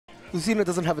Lucina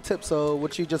doesn't have a tip, so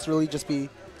would she just really just be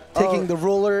taking the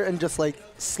roller and just like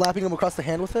slapping him across the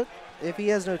hand with it? If he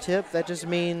has no tip, that just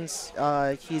means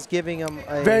he's giving him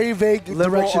a very vague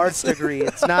liberal arts degree.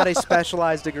 It's not a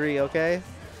specialized degree, okay?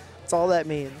 That's all that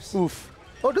means. Oof.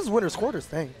 Oh, this is winner's quarters,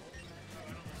 dang.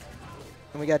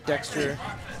 And we got Dexter.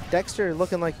 Dexter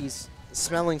looking like he's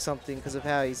smelling something because of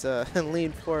how he's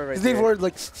leaned forward right there. He's leaned forward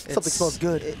like something smells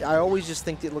good. I always just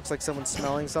think it looks like someone's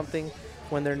smelling something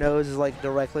when their nose is like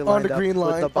directly lined on the green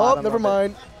line. With the bottom oh, never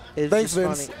mind. Thanks,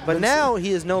 Vince. Funny. But now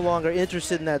he is no longer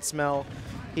interested in that smell.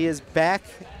 He is back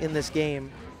in this game.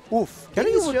 Oof.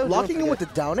 Getting locking him with the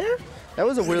down air? That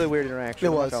was a really weird interaction.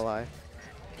 It was. I'm not gonna lie.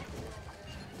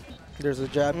 There's a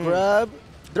jab grab.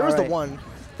 There was the one.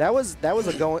 That was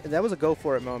a go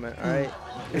for it moment. All right.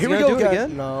 Here we go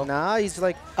again. No. Nah, he's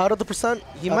like out of the percent.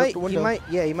 He might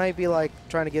be like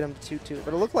trying to get him to 2-2,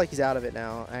 but it looked like he's out of it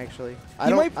now. Actually, I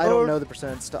don't know the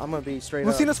percent. I'm gonna be straight up.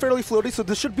 Lucina's fairly floaty, so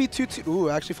this should be 2-2. Ooh,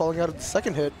 actually falling out of the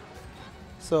second hit.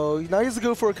 So now he has to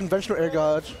go for a conventional air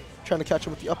dodge, trying to catch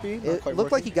him with the uppy. It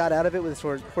looked like he got out of it with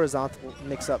sort of horizontal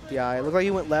mix-up DI. It looked like he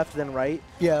went left then right.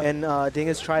 Yeah. And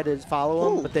Dingus tried to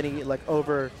follow him, but then he like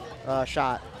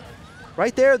overshot.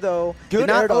 Right there though, good did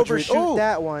not overshoot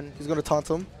that one. He's gonna taunt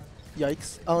him.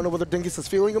 Yikes! I don't know whether Dingus is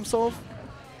feeling himself,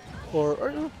 or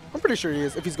I'm pretty sure he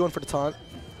is if he's going for the taunt.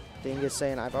 Dingus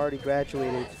saying, "I've already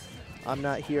graduated. I'm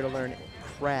not here to learn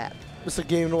crap." Mr.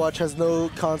 Game & Watch has no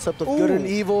concept of good and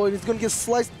evil, and he's going to get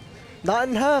sliced not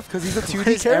in half because he's a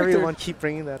 2D character. Everyone keep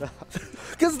bringing that up?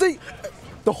 Because the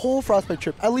whole Frostbite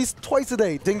trip, at least twice a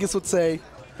day, Dingus would say,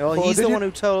 well, he's the one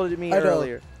who told me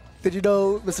earlier. Did you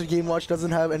know Mr. Game & Watch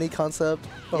doesn't have any concept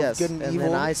of good and evil? And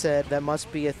then I said that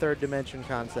must be a third dimension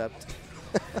concept.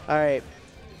 All right.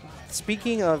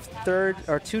 Speaking of third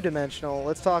or two-dimensional,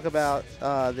 let's talk about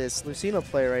this Lucina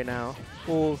play right now.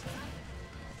 Well,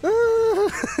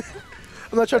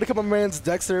 I'm not trying to come on man's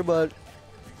Dexter, but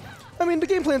I mean, the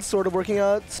game plan's sort of working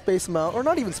out. Space him out, or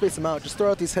not even space him out. Just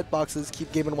throw out these hitboxes,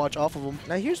 keep Game & Watch off of him.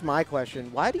 Now, here's my question.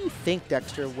 Why do you think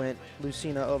Dexter went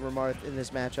Lucina over Marth in this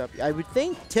matchup? I would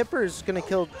think Tipper's going to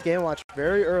kill Game & Watch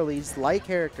very early. He's light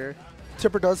character.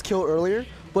 Tipper does kill earlier,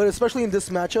 but especially in this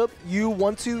matchup, you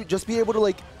want to just be able to,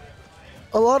 like,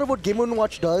 a lot of what Game &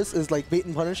 Watch does is, like, bait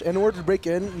and punish. And in order to break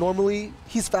in, normally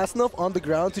he's fast enough on the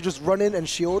ground to just run in and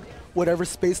shield whatever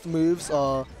spaced moves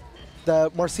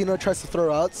that Marcina tries to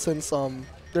throw out, since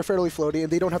they're fairly floaty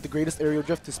and they don't have the greatest aerial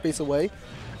drift to space away.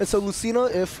 And so Lucina,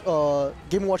 if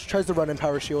Game & Watch tries to run in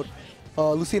power shield,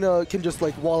 Lucina can just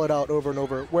like wall it out over and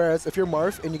over. Whereas if you're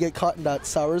Marth and you get caught in that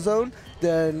sour zone,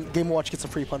 then Game & Watch gets a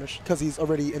free punish because he's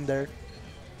already in there.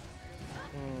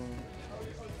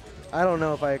 I don't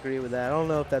know if I agree with that. I don't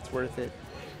know if that's worth it.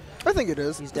 I think it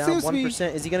is. He's down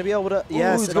 1%. Is he going to be able to? Ooh,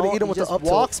 yes. He's going to eat him with the up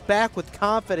tilt. Walks back with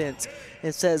confidence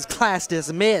and says, "Class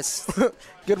dismissed."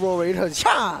 Good roll rate.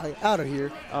 Out of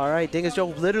here. All right. Dingus Joe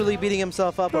literally beating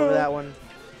himself up over that one.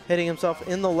 Hitting himself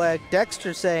in the leg.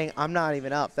 Dexter saying, "I'm not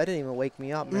even up. That didn't even wake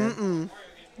me up, man. I'm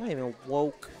not even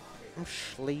woke. I'm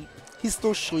sleep." He's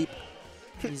still sleep.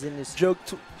 He's in this joke.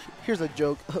 Here's a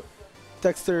joke.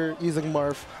 Dexter using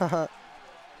Marth. Haha.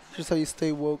 Here's how you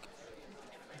stay woke.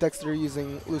 Dexter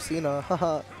using Lucina.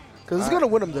 Haha. Because he's going to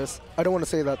win him this. I don't want to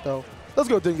say that, though. Let's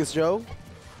go, Dingus Joe.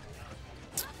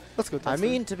 Let's go, Dexter. I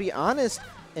mean, to be honest,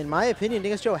 in my opinion,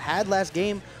 Dingus Joe had last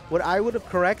game. What I would have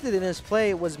corrected in his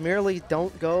play was merely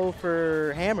don't go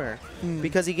for hammer,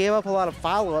 because he gave up a lot of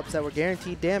follow-ups that were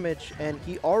guaranteed damage, and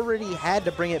he already had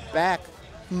to bring it back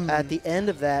at the end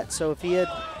of that. So if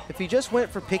he just went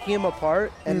for picking him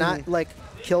apart and not like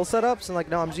kill setups and like,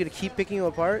 no, I'm just gonna keep picking him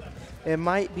apart, it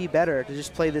might be better to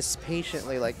just play this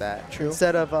patiently like that. True.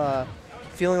 Instead of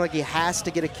feeling like he has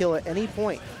to get a kill at any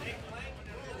point.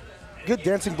 Good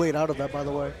dancing blade out of that, by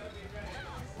the way.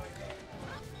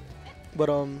 But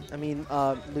I mean,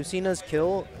 Lucina's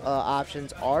kill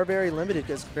options are very limited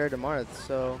as compared to Marth,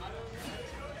 so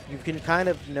you can kind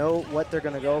of know what they're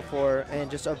going to go for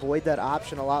and just avoid that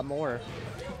option a lot more.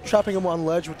 Trapping him on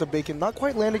ledge with the bacon, not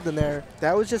quite landing the nair.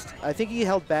 That was just, I think he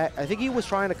held back. I think he was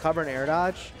trying to cover an air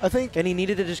dodge. I think. And he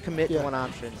needed to just commit to one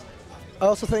option. I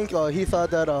also think he thought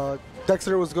that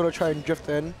Dexter was going to try and drift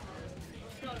in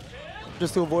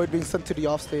just to avoid being sent to the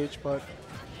offstage, but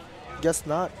guess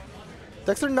not.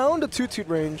 Dexter now in the 2-toot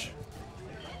range.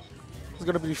 He's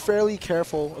going to be fairly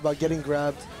careful about getting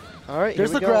grabbed. All right,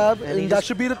 there's the grab, and that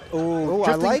should be the. Oh,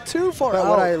 I like too far out.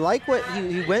 What I like what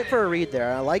he went for a read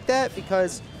there. I like that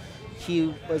because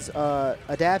he was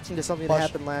adapting to something that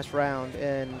happened last round,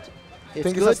 and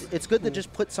it's good. It's good to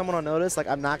just put someone on notice. Like,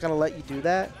 I'm not going to let you do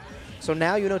that. So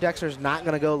now you know Dexter's not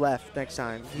going to go left next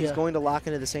time. He's going to lock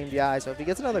into the same DI. So if he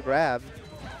gets another grab,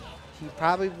 he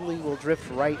probably will drift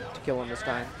right to kill him this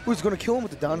time. Who's going to kill him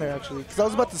with the down air, actually? Because I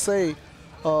was about to say,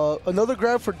 another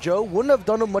grab for Joe wouldn't have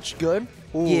done him much good.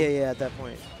 Ooh. Yeah, at that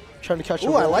point. Trying to catch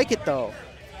him. Ooh, I like it, though.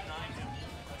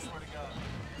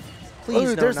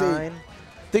 Please, no 9.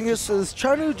 Dingus is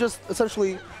trying to just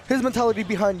essentially, his mentality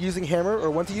behind using hammer or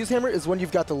when to use hammer is when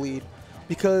you've got the lead.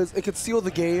 Because it could seal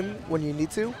the game when you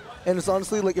need to. And it's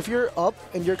honestly, like, if you're up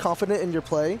and you're confident in your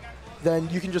play, then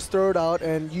you can just throw it out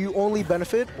and you only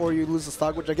benefit or you lose the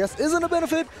stock, which I guess isn't a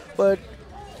benefit, but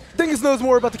Dingus knows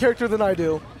more about the character than I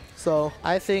do. So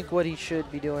I think what he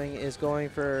should be doing is going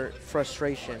for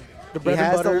frustration. He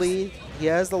has the lead. He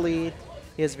has the lead.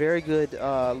 He has very good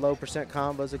low percent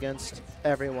combos against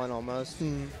everyone almost.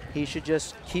 He should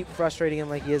just keep frustrating him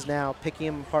like he is now, picking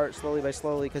him apart slowly by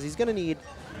slowly, because he's going to need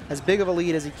as big of a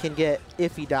lead as he can get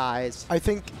if he dies. I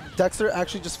think Dexter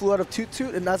actually just flew out of Toot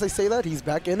Toot, and as I say that, he's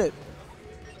back in it.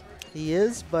 He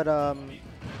is, but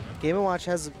Game & Watch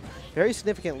has a very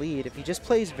significant lead. If he just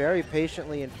plays very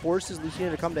patiently and forces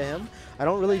Lucina to come to him, I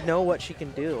don't really know what she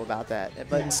can do about that.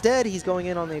 But instead, he's going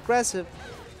in on the aggressive,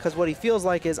 because what he feels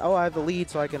like is, oh, I have the lead,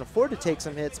 so I can afford to take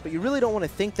some hits. But you really don't want to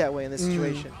think that way in this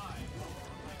situation.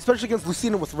 Especially against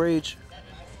Lucina with Rage.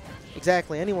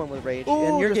 Exactly, anyone with Rage. Ooh,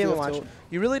 and your Game & Watch,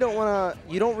 you really don't want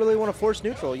to. You don't really want to force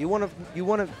neutral. You want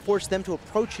to force them to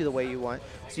approach you the way you want.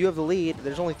 So you have the lead.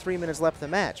 There's only 3 minutes left in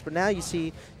the match. But now you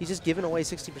see he's just giving away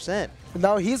 60%. And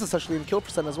now he's essentially in kill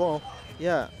percent as well.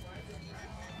 Yeah.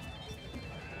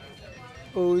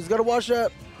 Oh, he's got to watch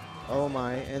that. Oh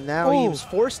my, and now he was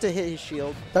forced to hit his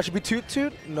shield. That should be Toot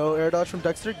Toot. No air dodge from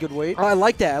Dexter. Good wait. Oh, I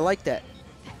like that. I like that.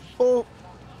 Oh.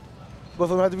 Both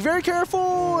of them have to be very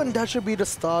careful, and that should be the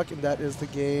stock, and that is the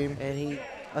game. And he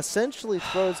essentially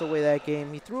throws away that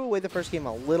game. He threw away the first game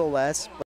a little less.